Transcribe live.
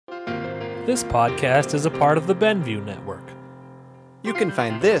This podcast is a part of the Benview Network. You can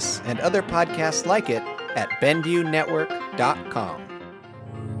find this and other podcasts like it at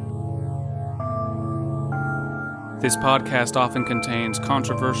BenviewNetwork.com. This podcast often contains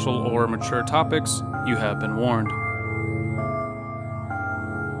controversial or mature topics. You have been warned.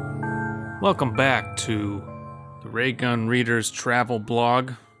 Welcome back to the Ray Gun Readers travel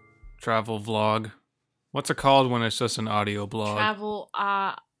blog. Travel vlog. What's it called when it's just an audio blog? Travel,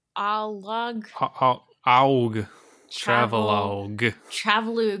 log. Aug. Travelogue.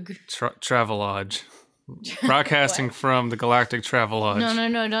 Travelogue. Travelodge. Broadcasting from the Galactic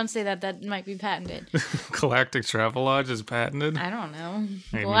Travelodge. No, don't say that. That might be patented. Galactic Travelodge is patented? I don't know.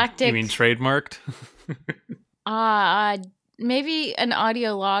 Galactic. You mean trademarked? Maybe an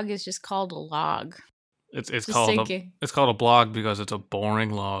audio log is just called a log. It's called a blog because it's a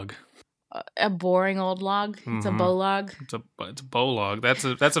boring log. A boring old log. Mm-hmm. It's a bowlog. It's a bowlog.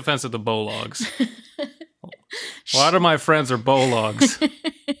 That's offensive to bowlogs. A lot of my friends are bowlogs.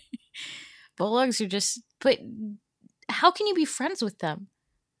 Bowlogs are just. But how can you be friends with them?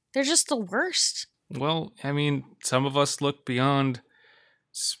 They're just the worst. Well, I mean, some of us look beyond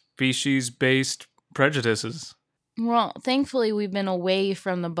species-based prejudices. Well, thankfully, we've been away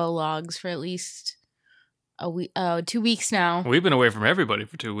from the bowlogs for at least 2 weeks now. We've been away from everybody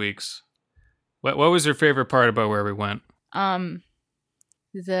for 2 weeks. What was your favorite part about where we went? I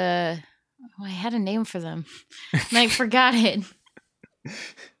had a name for them, and I forgot it.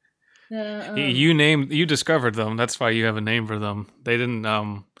 You discovered them. That's why you have a name for them. They didn't.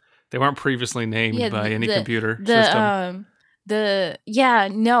 They weren't previously named by any computer system. I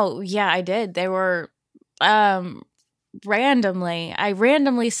did. They were randomly. I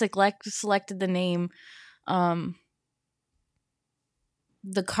randomly selected the name.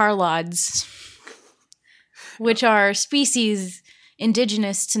 The Carlods, which are species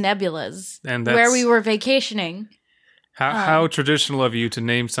indigenous to nebulas, and where we were vacationing. How traditional of you to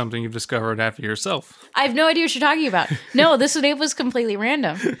name something you've discovered after yourself. I have no idea what you're talking about. No, this name was completely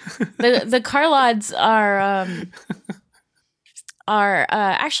random. The Carlods are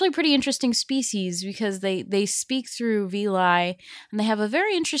actually pretty interesting species because they speak through Vili, and they have a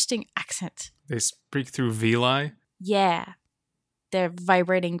very interesting accent. They speak through Vili? Yeah. They're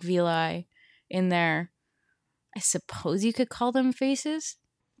vibrating villi in their, I suppose you could call them faces.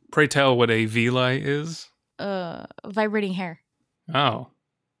 Pray tell what a villi is? Vibrating hair. Oh.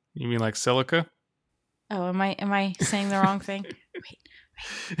 You mean like silica? Oh, am I saying the wrong thing?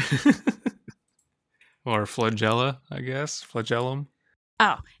 Wait. Or flagella, I guess. Flagellum.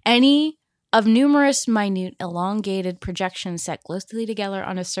 Oh, any of numerous minute elongated projections set closely together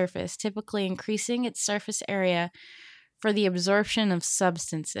on a surface, typically increasing its surface area for the absorption of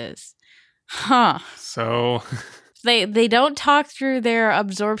substances. Huh. So they don't talk through their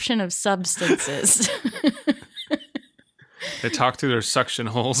absorption of substances. They talk through their suction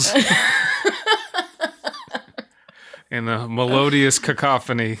holes. In a melodious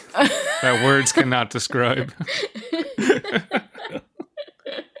cacophony that words cannot describe.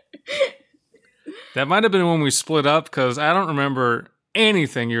 That might have been when we split up, because I don't remember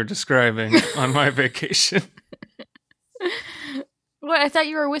anything you're describing on my vacation. What? I thought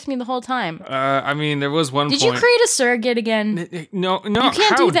you were with me the whole time. I mean, there was one point. Did you create a surrogate again? No. You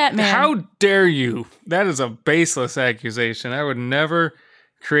can't do that, man. How dare you? That is a baseless accusation. I would never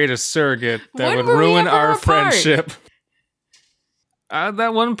create a surrogate that would ruin our friendship.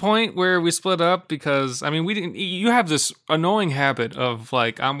 That one point where we split up because, I mean, we didn't. You have this annoying habit of,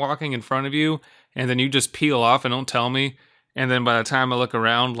 like, I'm walking in front of you, and then you just peel off and don't tell me. And then by the time I look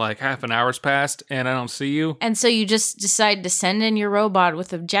around, like half an hour's passed and I don't see you. And so you just decide to send in your robot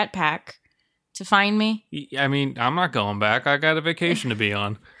with a jetpack to find me? I mean, I'm not going back. I got a vacation to be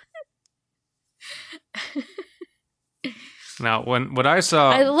on. Now, what I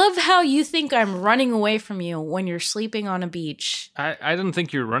saw... I love how you think I'm running away from you when you're sleeping on a beach. I didn't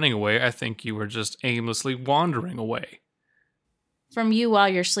think you were running away. I think you were just aimlessly wandering away. From you while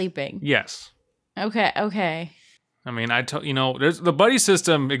you're sleeping? Yes. Okay. I mean, the buddy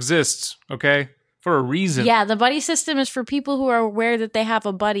system exists, okay, for a reason. Yeah, the buddy system is for people who are aware that they have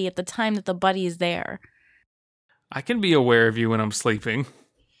a buddy at the time that the buddy is there. I can be aware of you when I'm sleeping.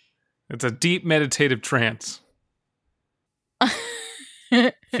 It's a deep meditative trance.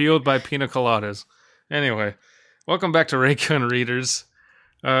 Fueled by pina coladas. Anyway, welcome back to Ray Gun Readers.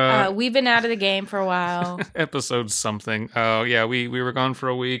 We've been out of the game for a while. Episode something. Oh, yeah, we were gone for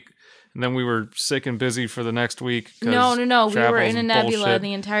a week. And then we were sick and busy for the next week. No. We were in a nebula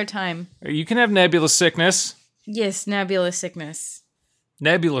the entire time. You can have nebula sickness. Yes, nebula sickness.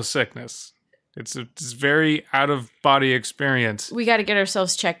 Nebula sickness. It's very out of body experience. We got to get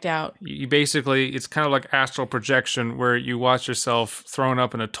ourselves checked out. You basically, it's kind of like astral projection where you watch yourself thrown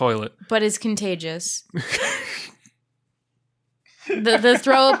up in a toilet. But it's contagious. the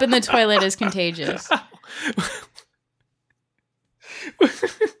throw up in the toilet is contagious.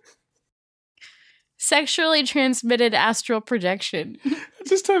 Sexually transmitted astral projection. I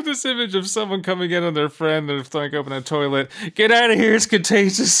just have this image of someone coming in on their friend, they're throwing up in a toilet. Get out of here, it's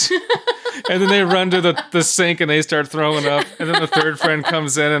contagious. And then they run to the sink and they start throwing up. And then the third friend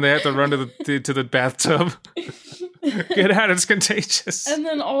comes in and they have to run to the bathtub. Get out, it's contagious. And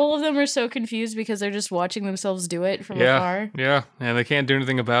then all of them are so confused because they're just watching themselves do it from afar. Yeah, and they can't do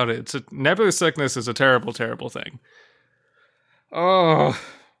anything about it. Nebulous sickness is a terrible, terrible thing. Oh.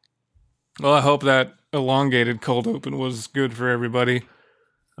 Well, I hope that elongated cold open was good for everybody.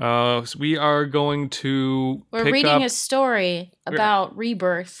 So we are going to We're reading a story about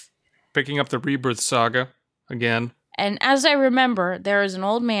rebirth. Picking up the Rebirth saga again. And as I remember, there is an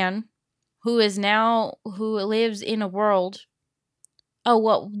old man who lives in a world. Oh,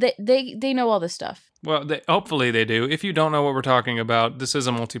 well, they know all this stuff. Well, hopefully they do. If you don't know what we're talking about, this is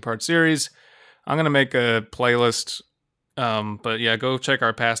a multi-part series. I'm going to make a playlist. But yeah, go check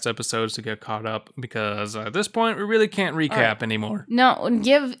our past episodes to get caught up because at this point, we really can't recap anymore. No,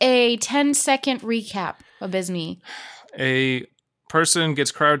 give a 10-second recap, Abysme. A person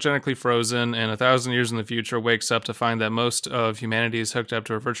gets cryogenically frozen and 1,000 years in the future wakes up to find that most of humanity is hooked up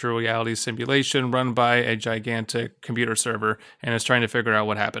to a virtual reality simulation run by a gigantic computer server and is trying to figure out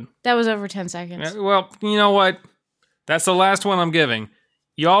what happened. That was over 10 seconds. Well, you know what? That's the last one I'm giving.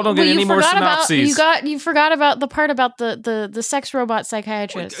 Y'all don't get any more synopses. You forgot about the part about the sex robot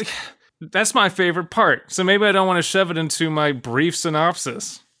psychiatrist. That's my favorite part. So maybe I don't want to shove it into my brief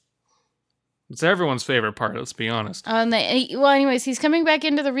synopsis. It's everyone's favorite part, let's be honest. Anyways, he's coming back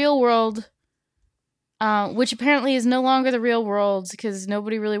into the real world, which apparently is no longer the real world because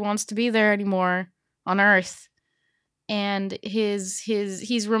nobody really wants to be there anymore on Earth. And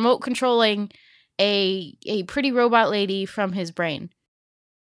he's remote controlling a pretty robot lady from his brain.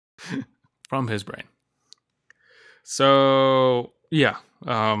 From his brain. So, yeah.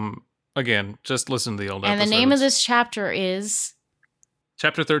 Again, just listen to the old episodes. And the name of this chapter is...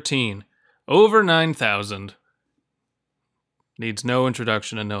 Chapter 13. Over 9,000. Needs no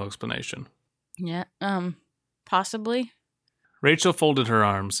introduction and no explanation. Yeah, possibly. Rachel folded her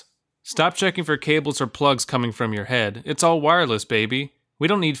arms. Stop checking for cables or plugs coming from your head. It's all wireless, baby. We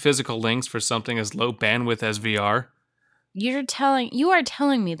don't need physical links for something as low bandwidth as VR. You are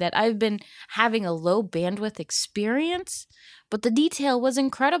telling me that I've been having a low bandwidth experience? But the detail was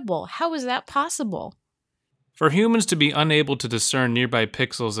incredible. How is that possible? For humans to be unable to discern nearby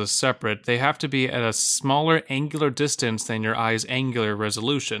pixels as separate, they have to be at a smaller angular distance than your eye's angular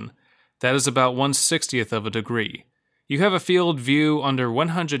resolution. That is about 1/60th of a degree. You have a field view under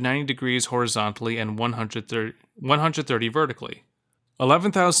 190 degrees horizontally and 130 vertically.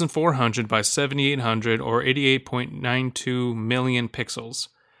 11,400 by 7,800 or 88.92 million pixels.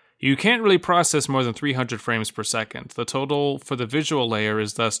 You can't really process more than 300 frames per second. The total for the visual layer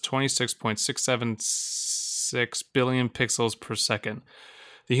is thus 26.676 billion pixels per second.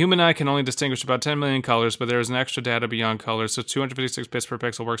 The human eye can only distinguish about 10 million colors, but there is an extra data beyond colors, so 256 bits per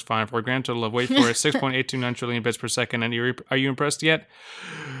pixel works fine for a grand total of, wait for it, 6.829 trillion bits per second. And are you impressed yet?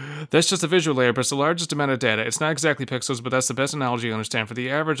 That's just the visual layer, but it's the largest amount of data. It's not exactly pixels, but that's the best analogy you understand. For the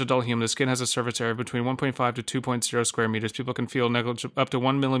average adult human, the skin has a surface area between 1.5 to 2.0 square meters. People can feel up to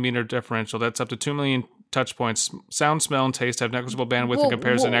 1 millimeter differential. That's up to 2 million touch points. Sound, smell, and taste have negligible bandwidth in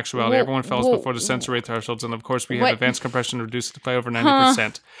comparison to actuality. Everyone falls before the sensory thresholds, and of course we have advanced compression to reduce it by over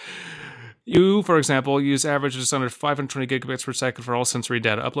 90%. You, for example, use average just under 520 gigabits per second for all sensory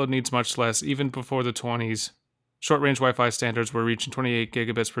data. Upload needs much less, even before the 20s. Short-range Wi-Fi standards were reaching 28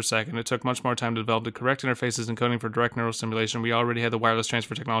 gigabits per second. It took much more time to develop the correct interfaces and coding for direct neural stimulation. We already had the wireless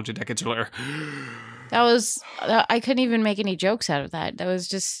transfer technology decades earlier. I couldn't even make any jokes out of that. That was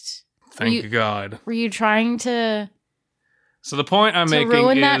just... Thank God. Were you trying to... So the point I'm making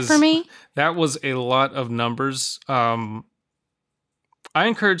ruin is... that for me? That was a lot of numbers. I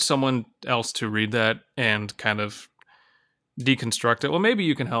encourage someone else to read that and kind of deconstruct it. Well, maybe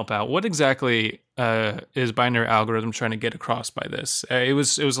you can help out. What exactly is binary algorithm trying to get across by this? It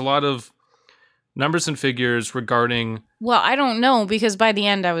was a lot of numbers and figures regarding... Well, I don't know, because by the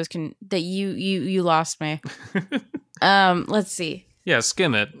end I was that you lost me. Let's see. Yeah,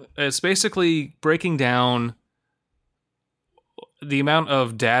 skim it. It's basically breaking down the amount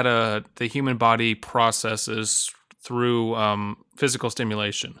of data the human body processes through physical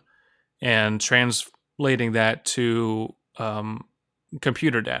stimulation and translating that to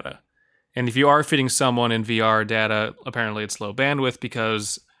computer data. And if you are feeding someone in VR data, apparently it's low bandwidth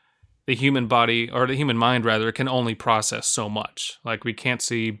because the human body, or the human mind rather, can only process so much. Like we can't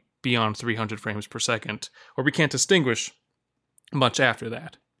see beyond 300 frames per second, or we can't distinguish much after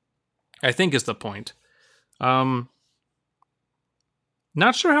that, I think is the point.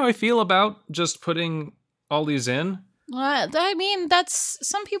 Not sure how I feel about just putting all these in. I mean, that's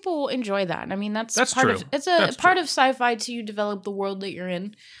some people enjoy that. I mean, that's part true. of it's a part of sci-fi to develop the world that you're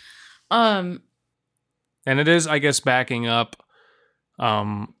in. And it is, I guess, backing up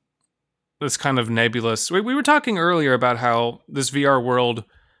this kind of nebulous. We were talking earlier about how this VR world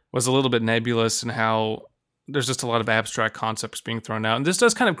was a little bit nebulous and how there's just a lot of abstract concepts being thrown out. And this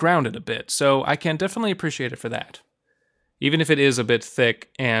does kind of ground it a bit. So I can definitely appreciate it for that. Even if it is a bit thick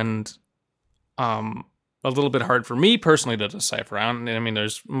and a little bit hard for me personally to decipher out. I mean,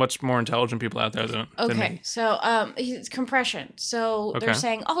 there's much more intelligent people out there than me. So it's compression. So they're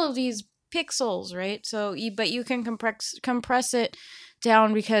saying all of these pixels, right? So, but you can compress it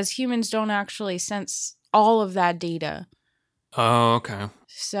down because humans don't actually sense all of that data. Oh, okay.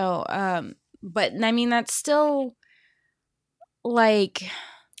 So, but I mean, that's still like...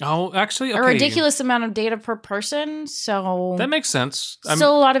 Oh, actually, okay. A ridiculous amount of data per person, so... That makes sense.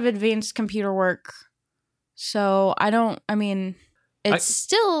 Still a lot of advanced computer work. So, it's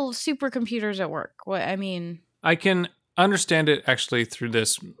still supercomputers at work. I can understand it, actually, through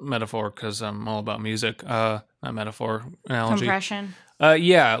this metaphor, because I'm all about music. Not metaphor, analogy. Compression.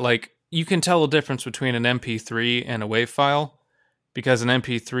 Yeah, like, you can tell the difference between an MP3 and a WAV file, because an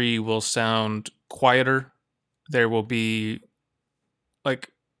MP3 will sound quieter. There will be, like...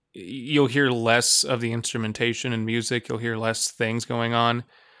 You'll hear less of the instrumentation in music. You'll hear less things going on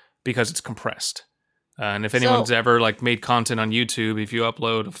because it's compressed. And if anyone's ever like made content on YouTube, if you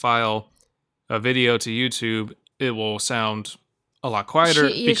upload a video to YouTube, it will sound a lot quieter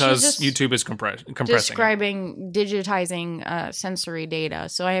because YouTube is compressing. Digitizing sensory data.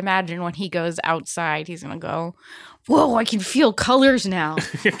 So I imagine when he goes outside, he's going to go, whoa, I can feel colors now.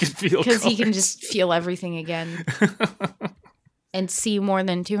 Because he can just feel everything again. And see more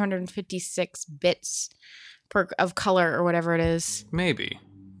than 256 bits of color or whatever it is. Maybe.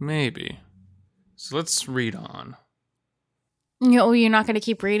 So let's read on. You're not going to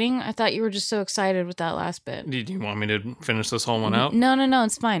keep reading? I thought you were just so excited with that last bit. Do you want me to finish this whole one out? No,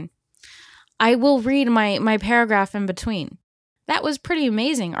 it's fine. I will read my paragraph in between. That was pretty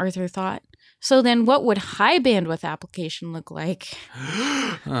amazing, Arthur thought. So then what would high bandwidth application look like?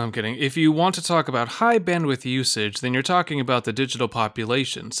 I'm kidding. If you want to talk about high bandwidth usage, then you're talking about the digital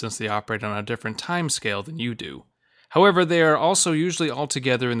population, since they operate on a different time scale than you do. However, they are also usually all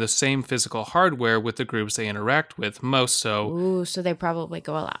together in the same physical hardware with the groups they interact with, most so... Ooh, so they probably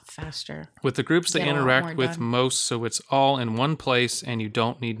go a lot faster. With the groups they interact with most, so it's all in one place and you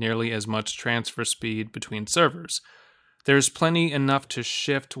don't need nearly as much transfer speed between servers. There's plenty enough to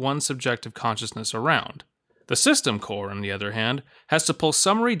shift one subjective consciousness around. The system core, on the other hand, has to pull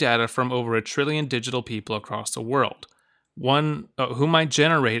summary data from over 1 trillion digital people across the world, who might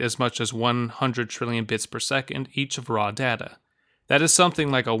generate as much as 100 trillion bits per second each of raw data. That is something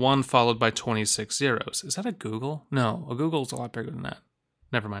like a 1 followed by 26 zeros. Is that a Google? No, a Google's a lot bigger than that.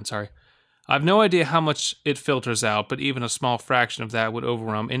 Never mind, sorry. I've no idea how much it filters out, but even a small fraction of that would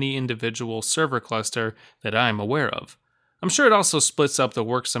overwhelm any individual server cluster that I'm aware of. I'm sure it also splits up the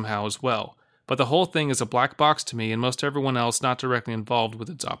work somehow as well, but the whole thing is a black box to me and most everyone else not directly involved with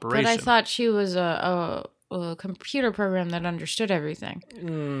its operation. But I thought she was a computer program that understood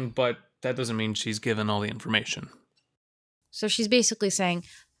everything. But that doesn't mean she's given all the information. So she's basically saying,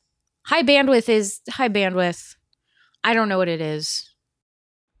 high bandwidth is high bandwidth. I don't know what it is.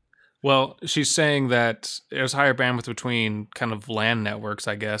 Well, she's saying that there's higher bandwidth between kind of LAN networks,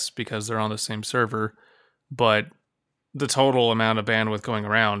 I guess, because they're on the same server, but the total amount of bandwidth going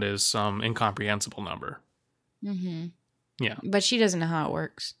around is some incomprehensible number. Mm-hmm. Yeah. But she doesn't know how it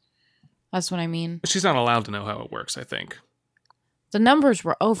works. That's what I mean. She's not allowed to know how it works, I think. The numbers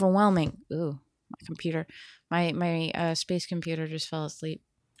were overwhelming. Ooh, my computer. My space computer just fell asleep.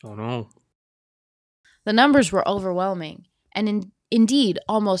 Oh, no. The numbers were overwhelming. And indeed,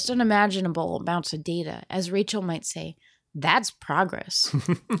 almost unimaginable amounts of data. As Rachel might say, that's progress.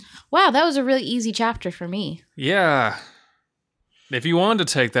 Wow, that was a really easy chapter for me. Yeah. If you wanted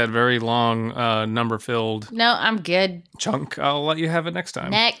to take that very long, number-filled... No, I'm good. ...chunk, I'll let you have it next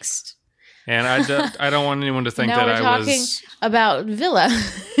time. Next. And I don't want anyone to think that I was... Now we're talking about Villa.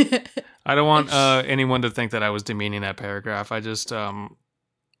 I don't want anyone to think that I was demeaning that paragraph. I just...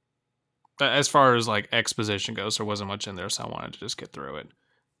 as far as like exposition goes, there wasn't much in there, so I wanted to just get through it.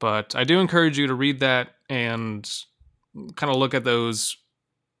 But I do encourage you to read that and... kind of look at those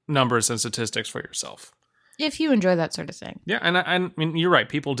numbers and statistics for yourself. If you enjoy that sort of thing. Yeah, and I mean, you're right.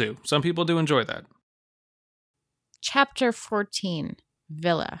 People do. Some people do enjoy that. Chapter 14,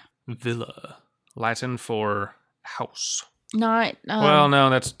 Villa. Villa. Latin for house. Not well, no,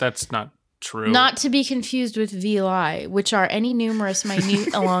 that's not true. Not to be confused with villi, which are any numerous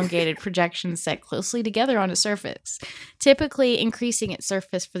minute elongated projections set closely together on a surface, typically increasing its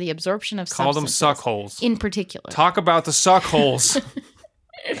surface for the absorption of Call them substances. suck holes. In particular. Talk about the suck holes.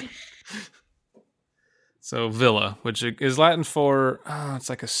 So villa, which is Latin for, it's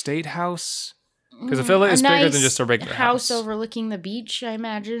like a state house. Because a villa is bigger than just a regular house. Overlooking the beach, I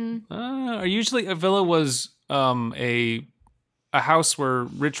imagine. Usually a villa was a house where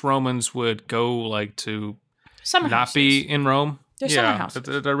rich Romans would go like to Summer not houses. be in Rome. They're summer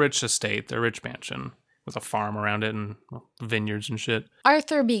houses. A rich estate, their rich mansion with a farm around it and vineyards and shit.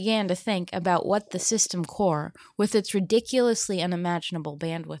 Arthur began to think about what the system core, with its ridiculously unimaginable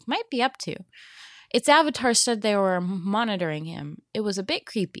bandwidth, might be up to. Its avatar said they were monitoring him. It was a bit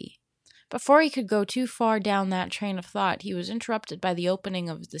creepy. Before he could go too far down that train of thought, he was interrupted by the opening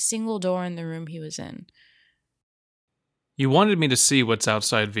of the single door in the room he was in. You wanted me to see what's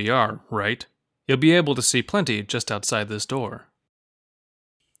outside VR, right? You'll be able to see plenty just outside this door.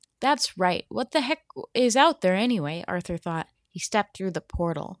 That's right. What the heck is out there anyway, Arthur thought. He stepped through the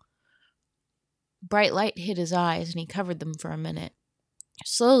portal. Bright light hit his eyes, and he covered them for a minute,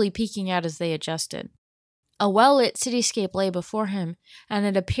 slowly peeking out as they adjusted. A well-lit cityscape lay before him, and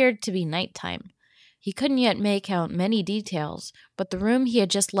it appeared to be nighttime. He couldn't yet make out many details, but the room he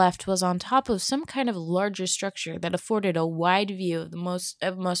had just left was on top of some kind of larger structure that afforded a wide view of most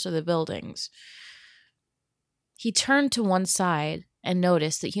of the buildings. He turned to one side and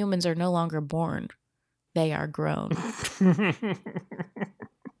noticed that humans are no longer born. They are grown.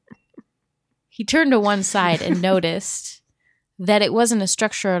 He turned to one side and noticed that it wasn't a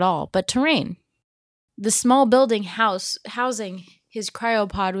structure at all, but terrain. The small building housing his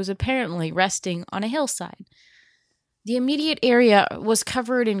cryopod was apparently resting on a hillside. The immediate area was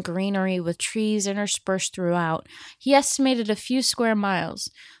covered in greenery with trees interspersed throughout. He estimated a few square miles.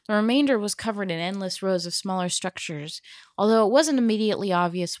 The remainder was covered in endless rows of smaller structures, although it wasn't immediately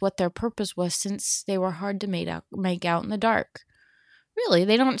obvious what their purpose was since they were hard to make out in the dark. Really,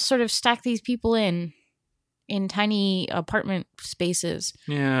 they don't sort of stack these people in tiny apartment spaces.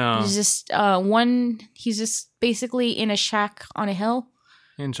 Yeah. He's just basically in a shack on a hill.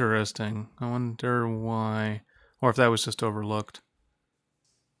 Interesting. I wonder why. Or if that was just overlooked.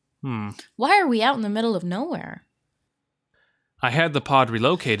 Why are we out in the middle of nowhere? I had the pod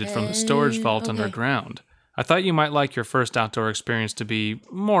relocated from the storage vault okay. underground. I thought you might like your first outdoor experience to be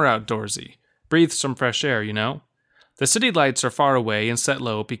more outdoorsy. Breathe some fresh air, you know? The city lights are far away and set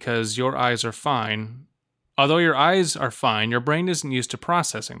low because your eyes are fine. Although your eyes are fine, your brain isn't used to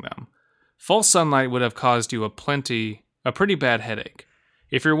processing them. Full sunlight would have caused you a pretty bad headache.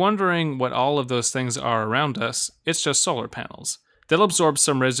 If you're wondering what all of those things are around us, it's just solar panels. They'll absorb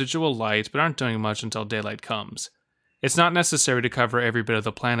some residual light, but aren't doing much until daylight comes. It's not necessary to cover every bit of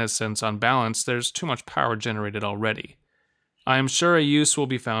the planet since, on balance, there's too much power generated already. I am sure a use will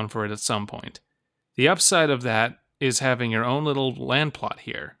be found for it at some point. The upside of that is having your own little land plot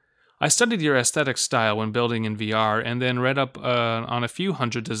here. I studied your aesthetic style when building in VR and then read up on a few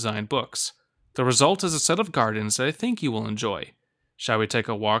hundred design books. The result is a set of gardens that I think you will enjoy. Shall we take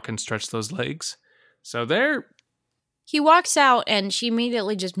a walk and stretch those legs? So there. He walks out and she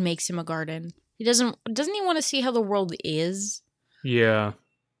immediately just makes him a garden. Doesn't he want to see how the world is? Yeah.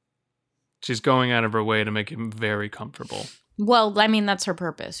 She's going out of her way to make him very comfortable. Well, I mean, that's her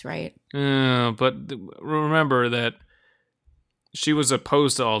purpose, right? But remember that she was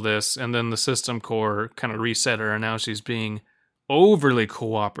opposed to all this, and then the system core kind of reset her, and now she's being overly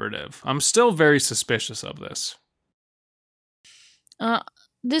cooperative. I'm still very suspicious of this.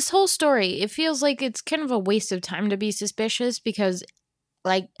 This whole story, it feels like it's kind of a waste of time to be suspicious because,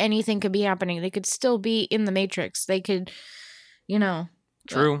 like, anything could be happening. They could still be in the Matrix. They could,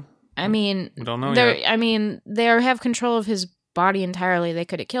 True. I mean, we don't know yet. I mean, they have control of his body entirely. They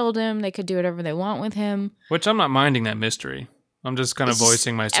could have killed him. They could do whatever they want with him. Which I'm not minding that mystery. I'm just kind of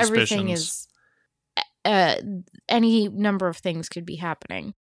voicing my suspicions. Everything is, any number of things could be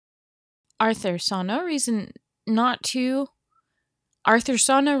happening. Arthur saw no reason not to,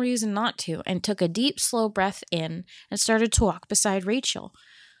 and took a deep, slow breath in and started to walk beside Rachel.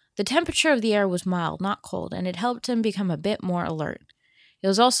 The temperature of the air was mild, not cold, and it helped him become a bit more alert. It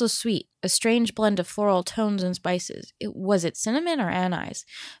was also sweet, a strange blend of floral tones and spices. Was it cinnamon or anise?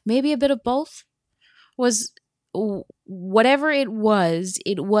 Maybe a bit of both? Was whatever it was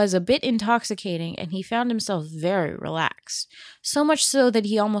a bit intoxicating, and he found himself very relaxed. So much so that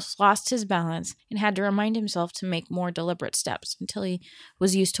he almost lost his balance and had to remind himself to make more deliberate steps until he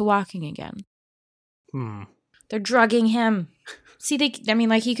was used to walking again. They're drugging him. See,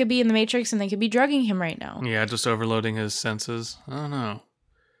 he could be in the Matrix and they could be drugging him right now. Yeah, just overloading his senses. I don't know.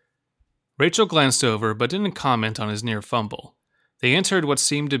 Rachel glanced over, but didn't comment on his near fumble. They entered what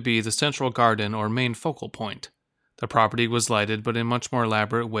seemed to be the central garden or main focal point. The property was lighted, but in much more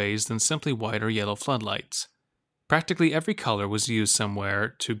elaborate ways than simply white or yellow floodlights. Practically every color was used somewhere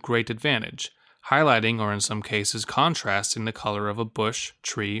to great advantage, highlighting or in some cases contrasting the color of a bush,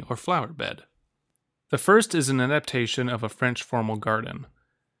 tree, or flower bed. The first is an adaptation of a French formal garden.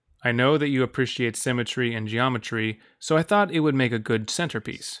 I know that you appreciate symmetry and geometry, so I thought it would make a good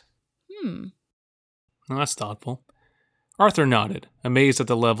centerpiece. Well, that's thoughtful. Arthur nodded, amazed at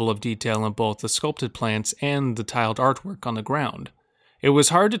the level of detail in both the sculpted plants and the tiled artwork on the ground. It was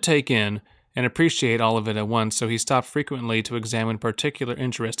hard to take in and appreciate all of it at once, so he stopped frequently to examine particular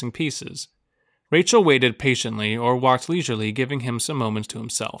interesting pieces. Rachel waited patiently or walked leisurely, giving him some moments to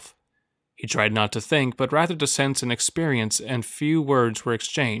himself. He tried not to think, but rather to sense and experience, and few words were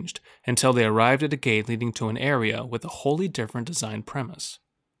exchanged until they arrived at a gate leading to an area with a wholly different design premise.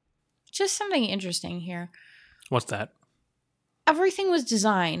 Just something interesting here. What's that? Everything was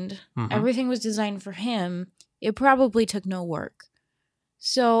designed. Mm-hmm. Everything was designed for him. It probably took no work.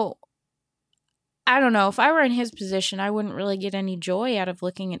 So, I don't know. If I were in his position, I wouldn't really get any joy out of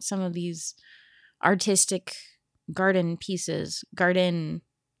looking at some of these artistic garden pieces, garden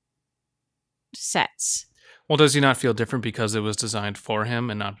sets. Well, does he not feel different because it was designed for him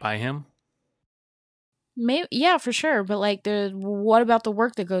and not by him? Maybe, yeah, for sure. But what about the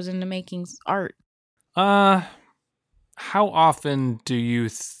work that goes into making art? How often do you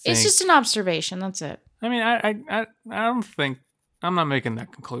think... It's just an observation, that's it. I mean, I don't think... I'm not making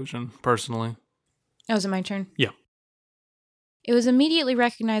that conclusion, personally. Oh, is it my turn? Yeah. It was immediately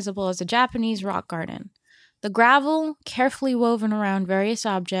recognizable as a Japanese rock garden. The gravel, carefully woven around various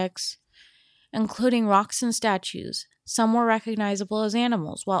objects, including rocks and statues. Some were recognizable as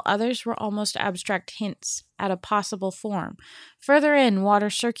animals, while others were almost abstract hints at a possible form. Further in, water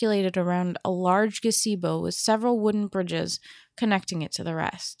circulated around a large gazebo with several wooden bridges connecting it to the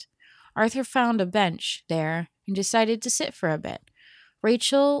rest. Arthur found a bench there and decided to sit for a bit.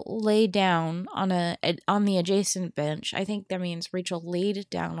 Rachel lay down on the adjacent bench. I think that means Rachel laid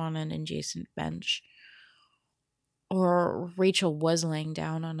down on an adjacent bench. Or Rachel was laying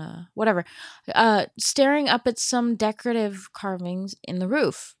down on staring up at some decorative carvings in the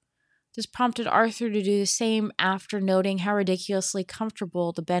roof. This prompted Arthur to do the same after noting how ridiculously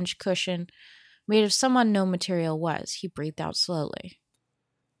comfortable the bench cushion made of some unknown material was. He breathed out slowly.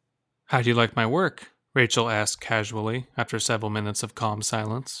 How do you like my work? Rachel asked casually after several minutes of calm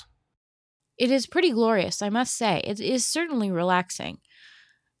silence. It is pretty glorious, I must say. It is certainly relaxing.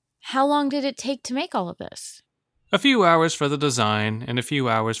 How long did it take to make all of this? A few hours for the design, and a few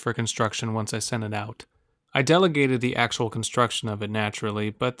hours for construction once I sent it out. I delegated the actual construction of it naturally,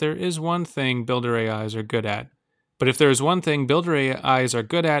 but there is one thing Builder AIs are good at. But if there is one thing Builder AIs are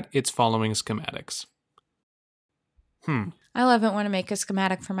good at, it's following schematics. I love it when I make a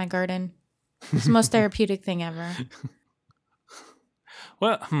schematic for my garden. It's the most therapeutic thing ever.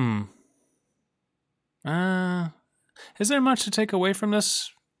 Well, is there much to take away from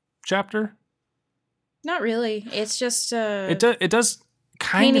this chapter? Not really. It's just it does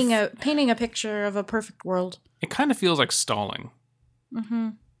kind of painting a picture of a perfect world. It kind of feels like stalling. Mm-hmm.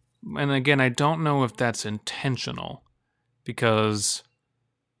 And again, I don't know if that's intentional, because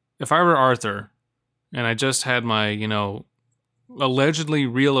if I were Arthur and I just had my, allegedly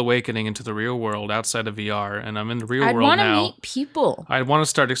real awakening into the real world outside of VR, and I'm in the real world now. I'd want to meet people. I'd want to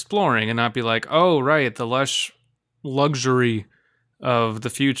start exploring and not be like, oh, right, the lush luxury of the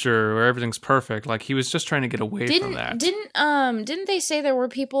future where everything's perfect. Like, he was just trying to get away from that. Didn't they say there were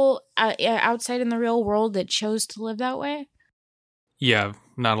people outside in the real world that chose to live that way? Yeah,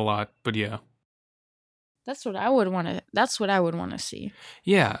 not a lot, but yeah. That's what I would want to see.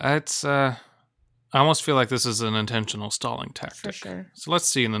 Yeah, it's I almost feel like this is an intentional stalling tactic. For sure. So let's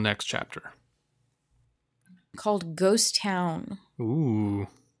see in the next chapter. Called Ghost Town. Ooh.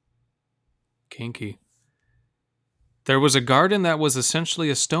 Kinky. There was a garden that was essentially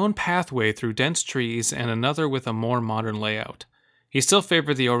a stone pathway through dense trees and another with a more modern layout. He still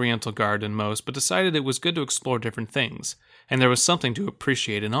favored the Oriental garden most, but decided it was good to explore different things, and there was something to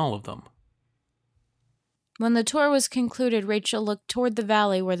appreciate in all of them. When the tour was concluded, Rachel looked toward the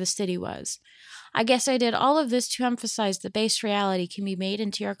valley where the city was. I guess I did all of this to emphasize the base reality can be made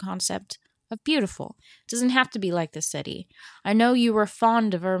into your concept of beautiful. It doesn't have to be like the city. I know you were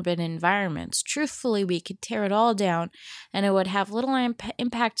fond of urban environments. Truthfully, we could tear it all down, and it would have little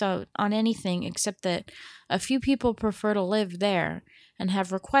impact on anything except that a few people prefer to live there and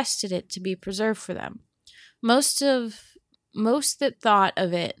have requested it to be preserved for them. Most that thought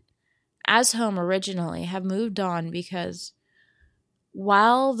of it as home originally have moved on because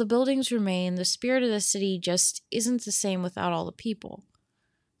while the buildings remain, the spirit of the city just isn't the same without all the people.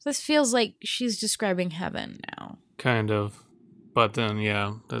 This feels like she's describing heaven now. Kind of. But then,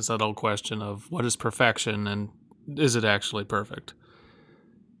 yeah, there's that old question of what is perfection and is it actually perfect?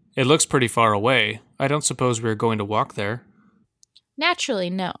 It looks pretty far away. I don't suppose we're going to walk there. Naturally,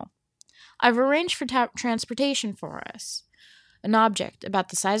 no. I've arranged for transportation for us. An object about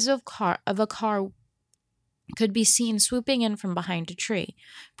the size of a car could be seen swooping in from behind a tree,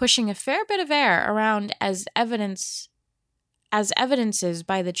 pushing a fair bit of air around as evidences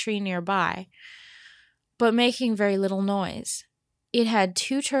by the tree nearby, but making very little noise. It had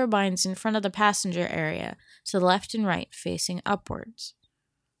 2 turbines in front of the passenger area, to the left and right, facing upwards.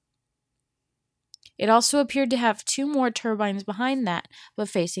 It also appeared to have 2 more turbines behind that, but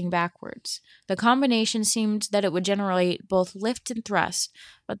facing backwards. The combination seemed that it would generate both lift and thrust,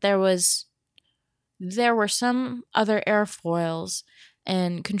 but there were some other airfoils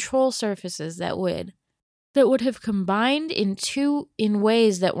and control surfaces that would have combined in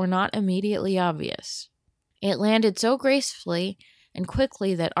ways that were not immediately obvious. It landed so gracefully and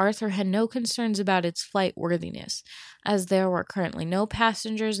quickly that Arthur had no concerns about its flight worthiness, as there were currently no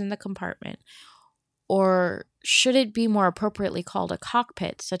passengers in the compartment, or should it be more appropriately called a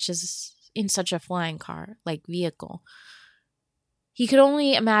cockpit, such as in such a flying car-like vehicle. He could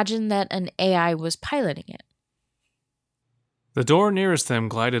only imagine that an AI was piloting it. The door nearest them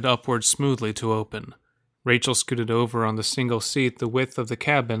glided upward smoothly to open. Rachel scooted over on the single seat the width of the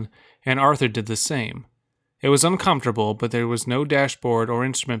cabin, and Arthur did the same. It was uncomfortable, but there was no dashboard or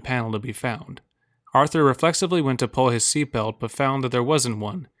instrument panel to be found. Arthur reflexively went to pull his seatbelt, but found that there wasn't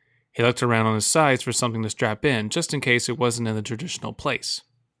one. He looked around on his sides for something to strap in, just in case it wasn't in the traditional place.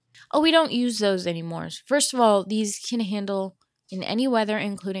 Oh, we don't use those anymore. First of all, these can handle in any weather,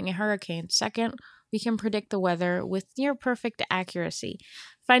 including a hurricane. Second, we can predict the weather with near-perfect accuracy.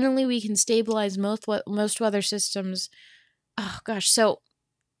 Finally, we can stabilize most weather systems. Oh, gosh, so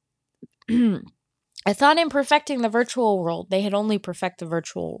I thought in perfecting the virtual world, they had only perfected the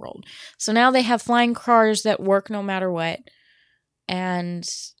virtual world. So now they have flying cars that work no matter what, and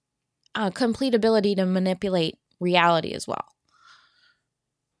complete ability to manipulate reality as well.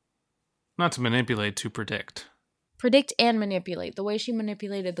 Not to manipulate, to predict. Predict and manipulate, the way she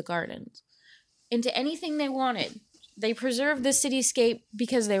manipulated the gardens into anything they wanted. They preserved the cityscape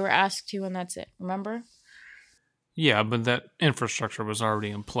because they were asked to, and that's it. Remember? Yeah, but that infrastructure was already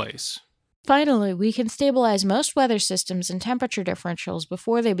in place. Finally, we can stabilize most weather systems and temperature differentials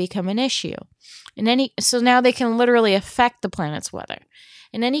before they become an issue. So now they can literally affect the planet's weather.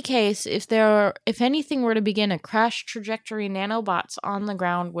 In any case, if anything were to begin a crash trajectory, nanobots on the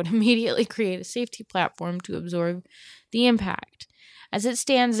ground would immediately create a safety platform to absorb the impact. As it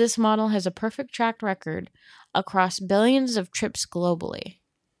stands, this model has a perfect track record across billions of trips globally.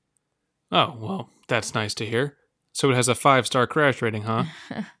 Oh, well, that's nice to hear. So it has a 5-star crash rating, huh?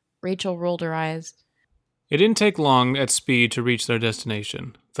 Rachel rolled her eyes. It didn't take long at speed to reach their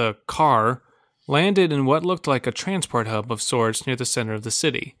destination. The car landed in what looked like a transport hub of sorts near the center of the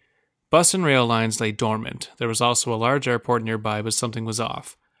city. Bus and rail lines lay dormant. There was also a large airport nearby, but something was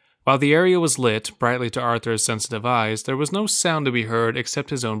off. While the area was lit brightly to Arthur's sensitive eyes, there was no sound to be heard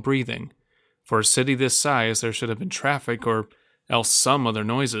except his own breathing. For a city this size, there should have been traffic or else some other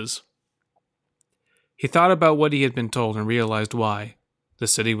noises. He thought about what he had been told and realized why. The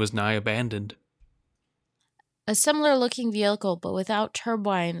city was nigh abandoned. A similar-looking vehicle, but without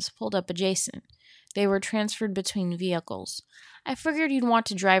turbines, pulled up adjacent. They were transferred between vehicles. I figured you'd want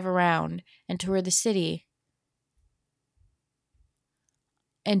to drive around and tour the city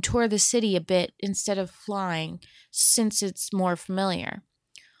a bit instead of flying, since it's more familiar.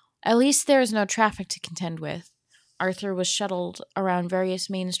 At least there is no traffic to contend with. Arthur was shuttled around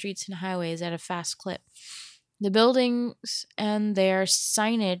various main streets and highways at a fast clip. The buildings and their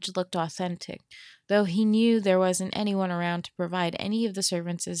signage looked authentic, though he knew there wasn't anyone around to provide any of the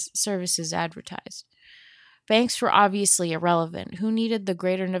services advertised. Banks were obviously irrelevant. Who needed the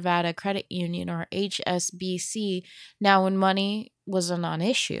Greater Nevada Credit Union or HSBC now when money was a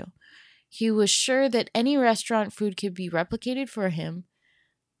non-issue? He was sure that any restaurant food could be replicated for him,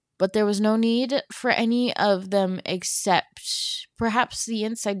 but there was no need for any of them except perhaps the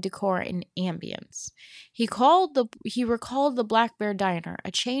inside decor and ambience. He recalled the Black Bear Diner,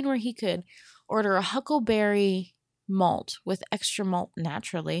 a chain where he could order a huckleberry malt with extra malt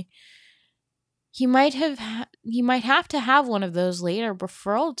naturally. He might have to have one of those later, but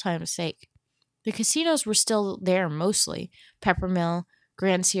for old time's sake. The casinos were still there mostly. Peppermill,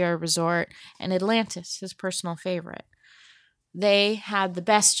 Grand Sierra Resort, and Atlantis, his personal favorite. They had the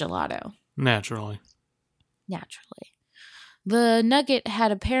best gelato. Naturally. The Nugget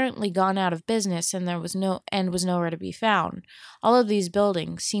had apparently gone out of business and was nowhere to be found. All of these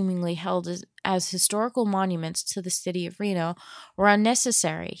buildings, seemingly held as historical monuments to the city of Reno, were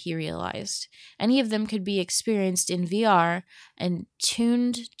unnecessary, he realized. Any of them could be experienced in VR and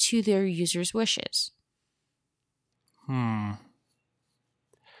tuned to their users' wishes.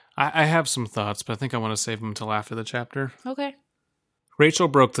 I have some thoughts, but I think I want to save them until after the chapter. Okay. Rachel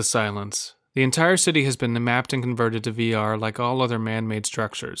broke the silence. The entire city has been mapped and converted to VR like all other man-made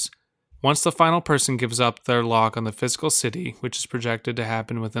structures. Once the final person gives up their lock on the physical city, which is projected to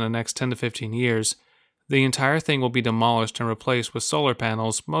happen within the next 10 to 15 years, the entire thing will be demolished and replaced with solar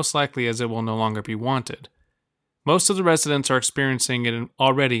panels, most likely as it will no longer be wanted. Most of the residents are experiencing it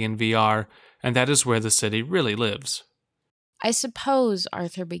already in VR, and that is where the city really lives. I suppose,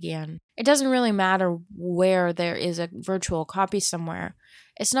 Arthur began, it doesn't really matter where there is a virtual copy somewhere.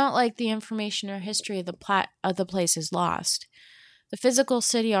 It's not like the information or history of the place is lost. The physical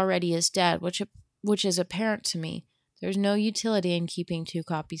city already is dead, which is apparent to me. There's no utility in keeping 2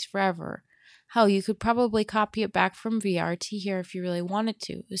 copies forever. Hell, you could probably copy it back from VR to here if you really wanted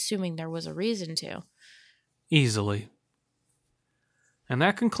to, assuming there was a reason to. Easily. And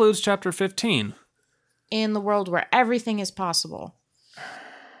that concludes chapter 15. In the world where everything is possible.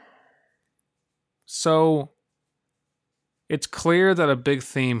 So, it's clear that a big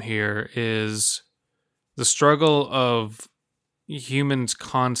theme here is the struggle of humans'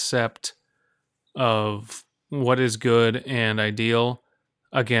 concept of what is good and ideal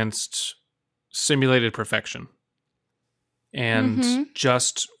against simulated perfection. And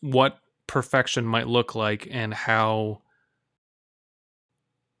just what perfection might look like and how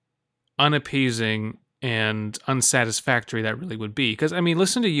unappeasing and unsatisfactory that really would be. Because, I mean,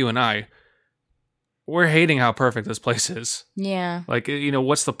 listen to you and I. We're hating how perfect this place is. Yeah. Like,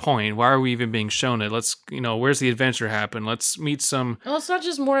 what's the point? Why are we even being shown it? Let's, where's the adventure happen? Let's meet some... Well, it's not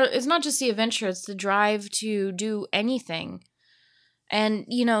just the adventure, it's the drive to do anything. And,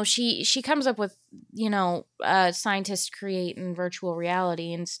 she comes up with, scientists create in virtual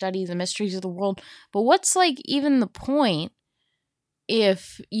reality and study the mysteries of the world. But what's, even the point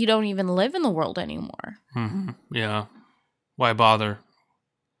if you don't even live in the world anymore? Mm-hmm. Yeah. Why bother?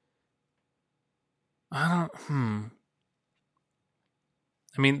 I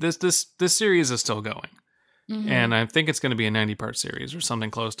mean, this series is still going. Mm-hmm. And I think it's going to be a 90-part series or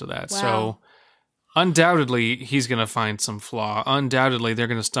something close to that. Wow. So undoubtedly, he's going to find some flaw. Undoubtedly, they're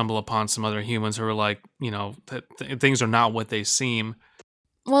going to stumble upon some other humans who are like, things are not what they seem.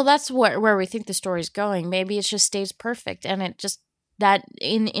 Well, that's where we think the story's going. Maybe it just stays perfect, and it just, that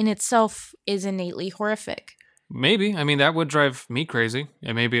in itself is innately horrific. Maybe. I mean, that would drive me crazy.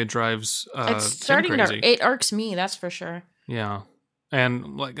 And maybe it drives it's starting him crazy. It irks me, that's for sure. Yeah.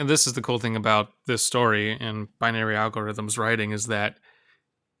 And this is the cool thing about this story and Binary Algorithms writing is that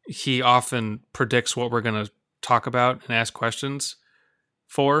he often predicts what we're going to talk about and ask questions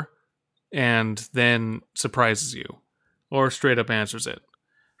for, and then surprises you or straight up answers it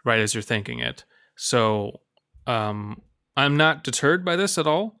right as you're thinking it. So I'm not deterred by this at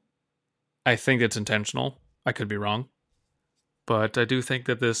all. I think it's intentional. I could be wrong, but I do think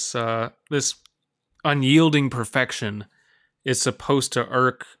that this unyielding perfection is supposed to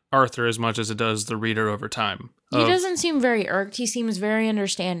irk Arthur as much as it does the reader over time. He doesn't seem very irked. He seems very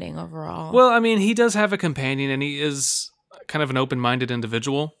understanding overall. Well, I mean, he does have a companion, and he is kind of an open-minded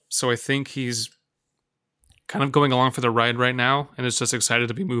individual, so I think he's kind of going along for the ride right now, and is just excited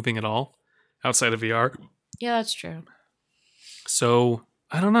to be moving at all outside of VR. Yeah, that's true. So,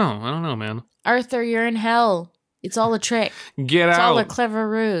 I don't know, man. Arthur, you're in hell. It's all a trick. Get out. It's all a clever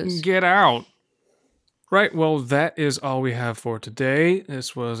ruse. Get out. Right, well, that is all we have for today.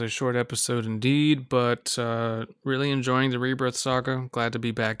 This was a short episode indeed, but really enjoying the Rebirth Saga. Glad to be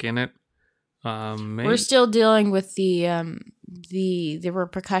back in it. We're still dealing with the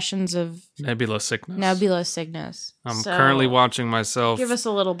repercussions of Nebula sickness. I'm currently watching myself. Give us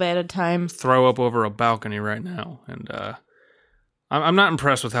a little bit of time. Throw up over a balcony right now, and I'm not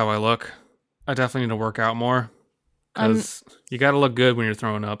impressed with how I look. I definitely need to work out more because you got to look good when you're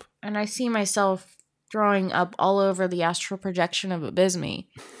throwing up. And I see myself throwing up all over the astral projection of Abysme.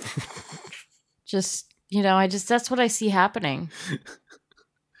 Just, that's what I see happening.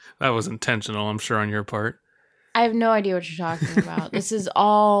 That was intentional, I'm sure, on your part. I have no idea what you're talking about. This is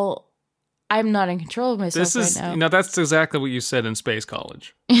all... I'm not in control of myself right now. That's exactly what you said in Space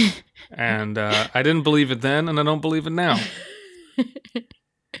College. And I didn't believe it then, and I don't believe it now.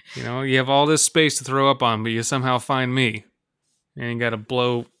 You have all this space to throw up on, but you somehow find me. And you gotta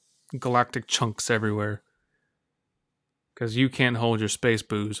blow galactic chunks everywhere. Because you can't hold your space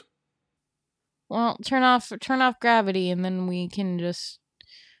booze. Well, turn off gravity, and then we can just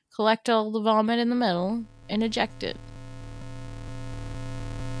collect all the vomit in the middle and eject it.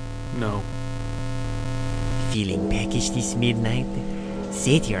 No. Feeling peckish this midnight?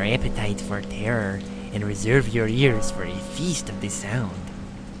 Sate your appetite for terror and reserve your ears for a feast of the sound.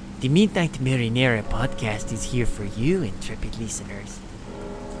 The Midnight Marinera podcast is here for you, intrepid listeners.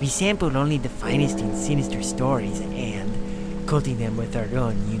 We sample only the finest in sinister stories and, coating them with our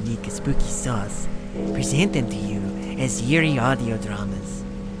own unique spooky sauce, present them to you as eerie audio dramas.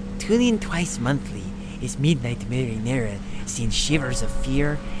 Tune in twice monthly as Midnight Marinera sends shivers of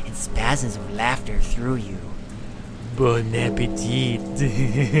fear and spasms of laughter through you. Bon appetit!